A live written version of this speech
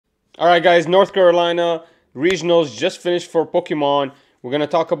Alright guys, North Carolina regionals just finished for Pokemon. We're going to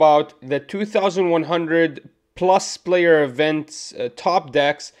talk about the 2,100 plus player events top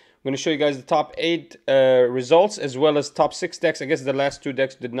decks. I'm going to show you guys the top 8 results as well as top 6 decks. I guess the last 2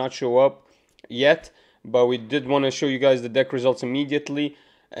 decks did not show up yet, but we did want to show you guys the deck results immediately.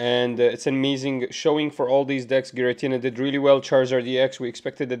 And it's an amazing showing for all these decks. Giratina did really well. Charizard EX, we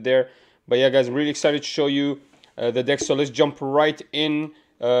expected it there. But yeah guys, I'm really excited to show you the decks. So let's jump right in.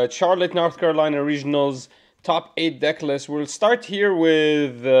 Charlotte, North Carolina regionals top 8 deck list. We'll start here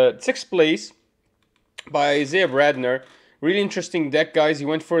with 6th place by Isaiah Bradner. Really interesting deck, guys. He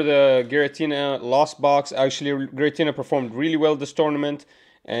went for the Giratina Lost Box. Actually, Giratina performed really well this tournament,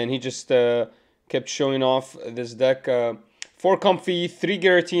 and he just kept showing off this deck. 4 Comfy, 3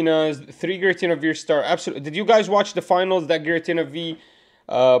 Giratinas, 3 Giratina V-Star. Absolutely. Did you guys watch the finals? That Giratina V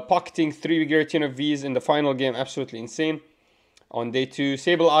pocketing 3 Giratina Vs in the final game. Absolutely insane. On day 2,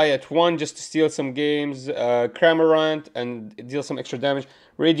 Sableye at 1 just to steal some games, Cramorant and deal some extra damage,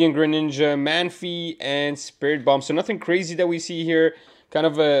 Radiant Greninja, Manphy, and Spirit Bomb. So nothing crazy that we see here, kind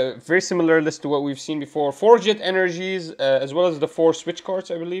of a very similar list to what we've seen before. 4 Jet Energies, as well as the 4 Switch cards,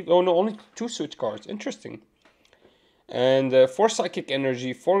 I believe. Oh no, only 2 Switch cards, interesting. And 4 Psychic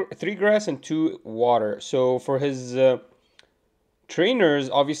Energy, 3 Grass, and 2 Water. So for his trainers,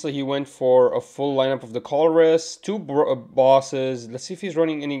 obviously he went for a full lineup of the Colress, 2 bosses. Let's see if he's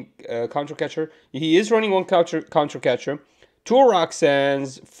running any counter catcher. He is running 1 counter catcher, 2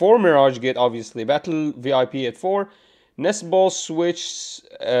 Roxans, 4 Mirage Gate, obviously, Battle VIP at 4, Nest Ball Switch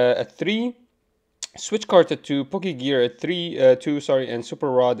at 3, Switch Card at 2, Pokegear at 2, and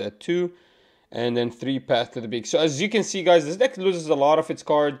Super Rod at 2, and then 3 Path to the Peak. So as you can see, guys, this deck loses a lot of its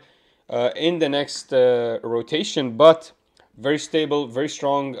card in the next rotation, but very stable, very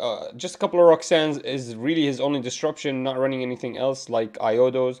strong. Just a couple of Roxans is really his only disruption, not running anything else like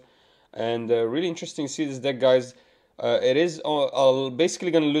Iodos. And really interesting to see this deck, guys. It is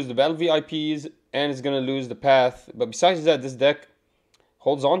basically going to lose the Battle VIPs and it's going to lose the Path. But besides that, this deck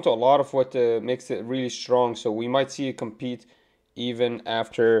holds on to a lot of what makes it really strong. So we might see it compete even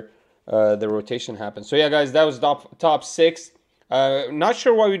after the rotation happens. So yeah, guys, that was top 6. Not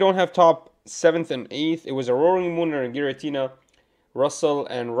sure why we don't have top 7th and 8th. It was a Roaring Moon and a Giratina. Russell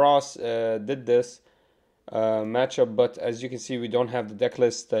and Ross did this matchup, but as you can see, we don't have the deck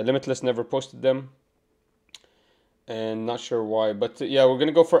list. Limitless never posted them, and not sure why. But yeah, we're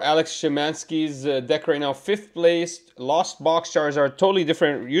gonna go for Alex Szymanski's deck right now. 5th place, Lost Box Charizard, totally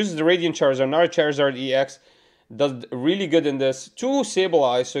different. Uses the Radiant Charizard, not a Charizard EX. Does really good in this. 2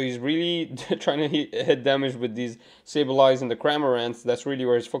 Sableye, so he's really trying to hit damage with these Sableyes and the Cramorants. That's really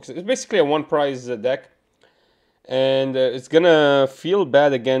where his focus is. It's basically a 1 prize deck. And it's gonna feel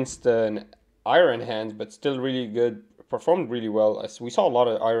bad against an Iron Hands, but still really good. Performed really well. We saw a lot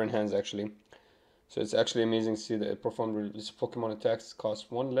of Iron Hands actually. So it's actually amazing to see that it performed really. This Pokemon attacks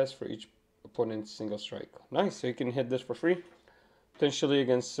cost 1 less for each opponent's single strike. Nice, so you can hit this for free. Potentially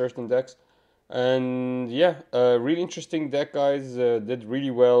against certain decks. And yeah, really interesting deck, guys. Did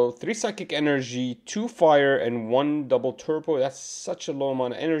really well. 3 Psychic Energy, 2 Fire, and 1 Double Turbo. That's such a low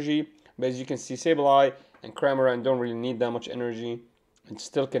amount of energy. But as you can see, Sableye and Cramorant don't really need that much energy. And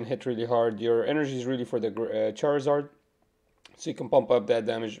still can hit really hard. Your energy is really for the Charizard. So you can pump up that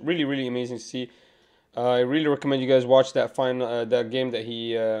damage. Really, really amazing to see. I really recommend you guys watch that final that game that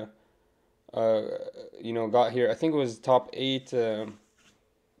he got here. I think it was top 8.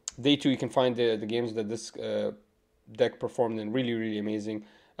 Day 2, you can find the games that this deck performed in. Really, really amazing.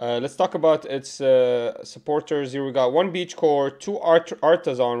 Let's talk about its supporters. Here we got 1 Beach Core, 2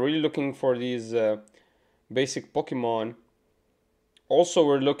 Artisan. Really looking for these basic Pokemon. Also,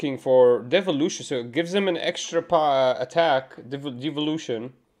 we're looking for Devolution. So it gives them an extra attack,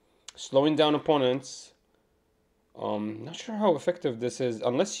 Devolution, slowing down opponents. Not sure how effective this is.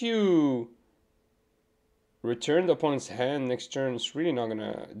 Unless you return the opponent's hand next turn, it's really not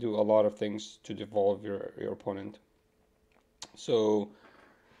gonna do a lot of things to devolve your opponent. So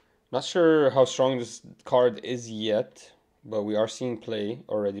not sure how strong this card is yet, but we are seeing play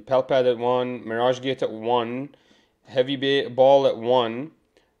already. Palpad at 1, Mirage Gate at 1, Heavy Ball at 1.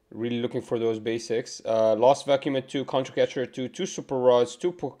 Really looking for those basics. Lost Vacuum at 2, Contra Catcher at 2, 2 Super Rods,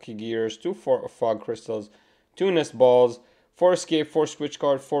 2 Pokegears, 2 Fog Crystals, 2 Nest Balls, 4 Escape, 4 Switch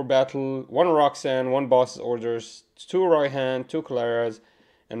Card, 4 Battle, 1 Roxanne, 1 Boss's Orders, 2 Raihan, 2 Claras,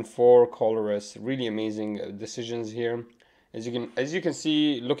 and 4 Colress. Really amazing decisions here. As you can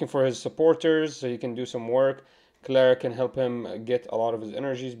see, looking for his supporters so he can do some work. Clara can help him get a lot of his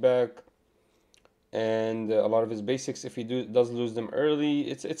energies back. and a lot of his basics if he does lose them early.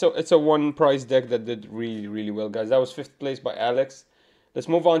 It's a one prize deck that did really well, guys. That was 5th place by Alex. Let's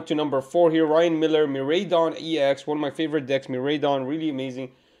move on to number 4 here. Ryan Miller, Miraidon EX, one of my favorite decks. Miraidon, really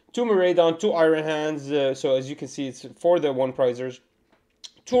amazing. 2 Miraidon, 2 Iron Hands. So as you can see, it's for the one prizers.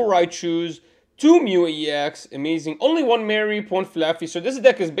 2 Raichus, 2 Mew EX, amazing. Only 1 Mary, 1 Flaffy. So this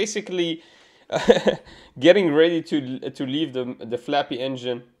deck is basically getting ready to leave the Flappy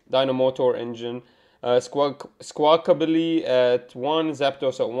engine, Dynamotor engine. Squawkabilly at 1,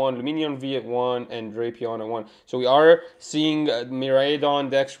 Zapdos at 1, Luminion V at 1, and Drapion at 1. So we are seeing Miraidon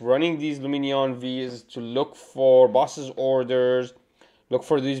decks running these Luminion Vs to look for bosses orders, look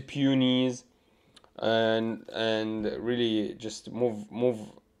for these punies, and really just move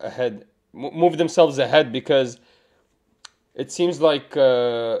ahead, move themselves ahead, because it seems like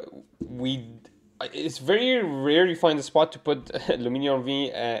it's very rare you find a spot to put Luminion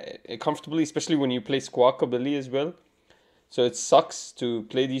V comfortably, especially when you play Squawkabilly as well. So it sucks to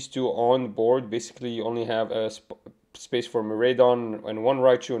play these two on the board. Basically, you only have a space for Miraidon and 1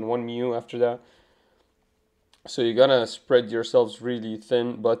 Raichu and 1 Mew after that. So you're gonna spread yourselves really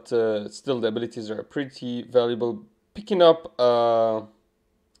thin, but still the abilities are pretty valuable. Picking up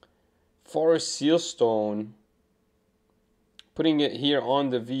Forest Sealstone, putting it here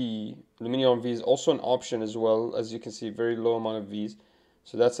on the V, Luminion V, is also an option as well. As you can see, very low amount of Vs.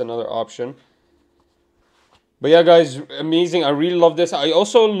 So that's another option. But yeah, guys, amazing. I really love this. I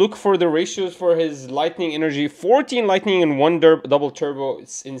also look for the ratios for his lightning energy. 14 lightning and 1 double turbo.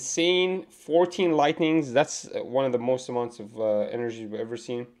 It's insane. 14 lightnings. That's one of the most amounts of energy we've ever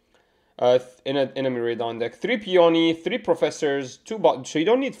seen in a Miraidon deck. 3 Peony, 3 Professors, 2 bots. So you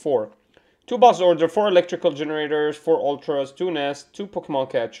don't need 4. 2 boss order, 4 electrical generators, 4 ultras, 2 nests, 2 Pokemon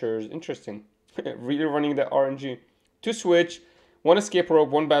catchers. Interesting. Really running the RNG. 2 switch, 1 escape rope,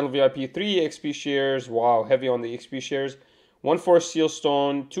 1 battle VIP, 3 EXP shares. Wow, heavy on the EXP shares. 1 Forest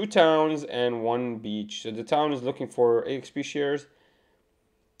Sealstone, 2 towns, and 1 beach. So the town is looking for EXP shares.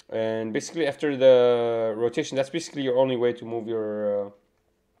 And basically after the rotation, that's basically your only way to move your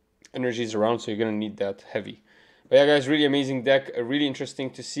energies around. So you're going to need that heavy. But yeah, guys, really amazing deck. Really interesting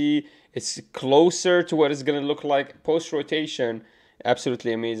to see. It's closer to what it's going to look like post-rotation.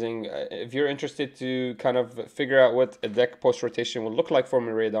 Absolutely amazing. If you're interested to kind of figure out what a deck post-rotation will look like for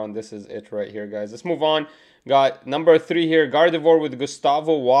Miraidon, this is it right here, guys. Let's move on. Got number 3 here, Gardevoir with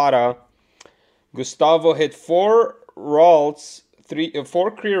Gustavo Wada. Gustavo hit 4 Ralts,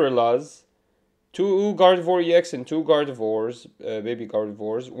 4 Kririllas, 2 Gardevoir EX and 2 Gardevoirs, baby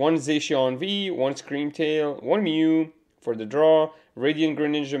Gardevoirs, 1 Zacian V, 1 Screamtail, 1 Mew for the draw, Radiant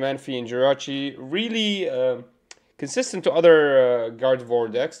Greninja, Manphy, and Jirachi. Really consistent to other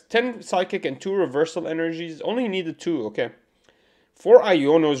Gardevoir decks. 10 Psychic and 2 Reversal Energies. Only needed 2, okay. 4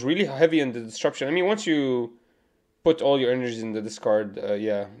 Ionos, really heavy in the Disruption. I mean, once you put all your energies in the discard,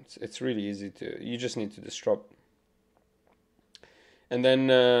 yeah, it's really easy to... You just need to disrupt. And then,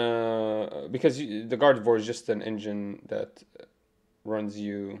 because the Gardevoir is just an engine that runs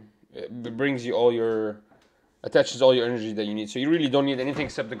you... brings you all your... attaches all your energy that you need. So you really don't need anything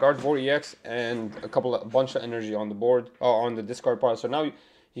except the Gardevoir EX and a bunch of energy on the board, or on the discard pile. So now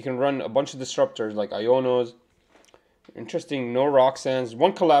you can run a bunch of disruptors like Ionos. Interesting, no Roxans,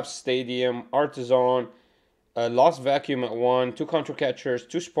 1 Collapsed Stadium, Artisan, Lost Vacuum at 1, 2 Contra Catchers,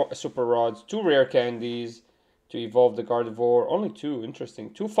 2 Super Rods, 2 Rare Candies to evolve the Gardevoir. Only 2,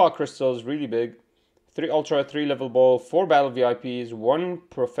 interesting. 2 Fog Crystals, really big. 3 Ultra, 3 Level Ball, 4 Battle VIPs, 1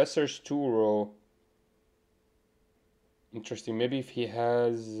 Professor's Turo. Interesting. Maybe if he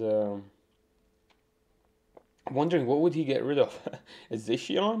has... I'm wondering, what would he get rid of? A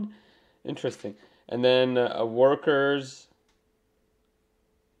Zacian? Interesting. And then a worker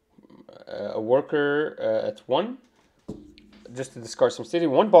at 1. Just to discard some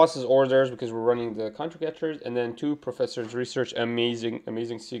stadium. 1 Boss's Orders, because we're running the Contra Catchers. And then 2 Professor's Research. Amazing.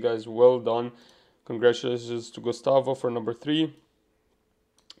 Amazing to see you guys. Well done. Congratulations to Gustavo for number 3.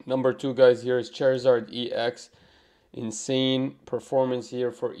 Number 2, guys, here is Charizard EX. Insane performance here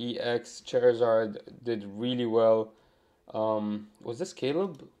for EX. Charizard did really well. Was this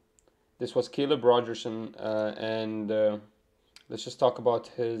Caleb? This was Caleb Rogerson. And let's just talk about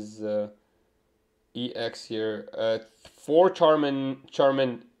his EX here. 4 Charmander,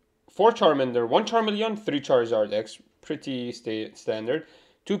 1 Charmeleon, 3 Charizard X. Pretty standard.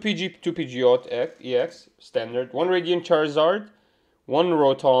 2 PG, 2 Pidgeot EX. Standard. 1 Radiant Charizard. 1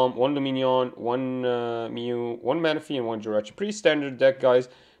 Rotom, 1 Luminion, 1 Mew, 1 Manaphy, and 1 Jirachi. Pretty standard deck, guys.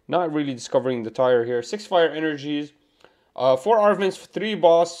 Not really discovering the tire here. 6 Fire Energies, 4 Arvins, 3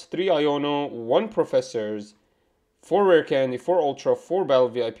 Boss, 3 Iono, 1 Professors, 4 Rare Candy, 4 Ultra, 4 Battle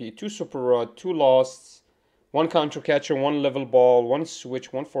VIP, 2 Super Rod, 2 Losts, 1 Contra Catcher, 1 Level Ball, 1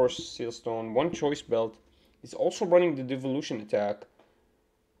 Switch, 1 Force Sealstone, 1 Choice Belt. He's also running the Devolution attack.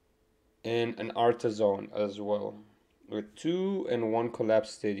 in an Arta zone as well, with 2 and 1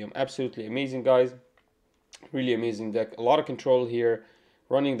 collapse stadium. Absolutely amazing, guys. Really amazing deck. A lot of control here.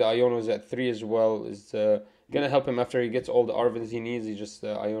 Running the Ionos at 3 as well is gonna help him after he gets all the Arvins he needs. He just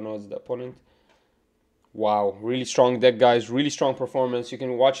Ionos the opponent. Wow, really strong deck, guys. Really strong performance. You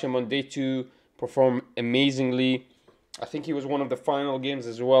can watch him on day 2 perform amazingly. I think he was one of the final games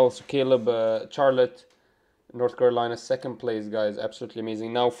as well. So Caleb, Charlotte, North Carolina, second place, guys. Absolutely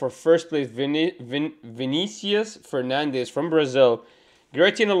amazing. Now for first place, Vinicius Fernandez from Brazil.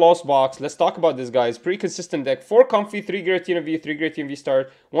 Giratina Lost Box. Let's talk about this, guys. Pretty consistent deck. 4 Comfy, 3 Giratina V, 3 Giratina V Star,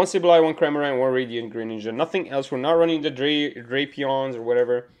 1 Sableye, 1 Cramorant, 1 Radiant Green Ninja. Nothing else. We're not running the Drapions or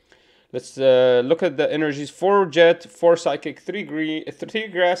whatever. Let's look at the energies. 4 Jet, 4 Psychic, 3 Green, 3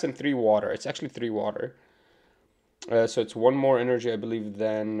 Grass, and 3 Water. It's actually 3 Water. So it's 1 more energy, I believe,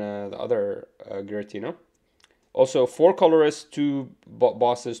 than the other Giratina. Also, 4 Colorless, 2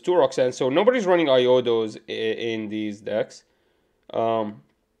 Bosses, 2 Roxanne. So nobody's running Iodos in these decks.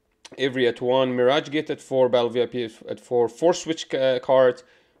 Avery at 1, Mirage Gate at 4, Battle VIP at 4, 4 Switch cards,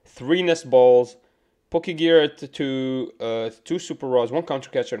 3 Nest Balls, Pokegear at 2, 2 Super Rods, 1 Counter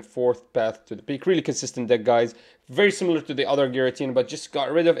Catcher, and 4th Path to the Peak. Really consistent deck, guys. Very similar to the other Giratina, but just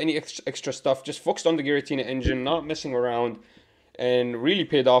got rid of any extra stuff. Just focused on the Giratina engine, not messing around, and really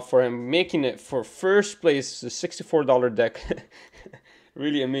paid off for him, making it for first place, the $64 deck.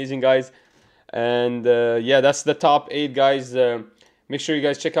 Really amazing, guys. And yeah, that's the top 8, guys. Make sure you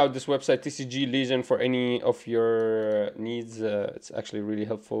guys check out this website, TCG Legion, for any of your needs. It's actually really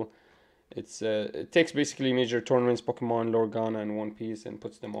helpful. It takes basically major tournaments, Pokemon, Lorgana, and One Piece, and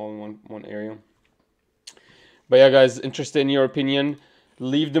puts them all in one area. But yeah, guys, interested in your opinion,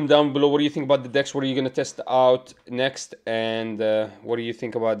 leave them down below. What do you think about the decks? What are you going to test out next? And what do you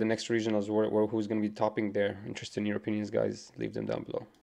think about the next regionals? Who's going to be topping there? Interested in your opinions, guys. Leave them down below.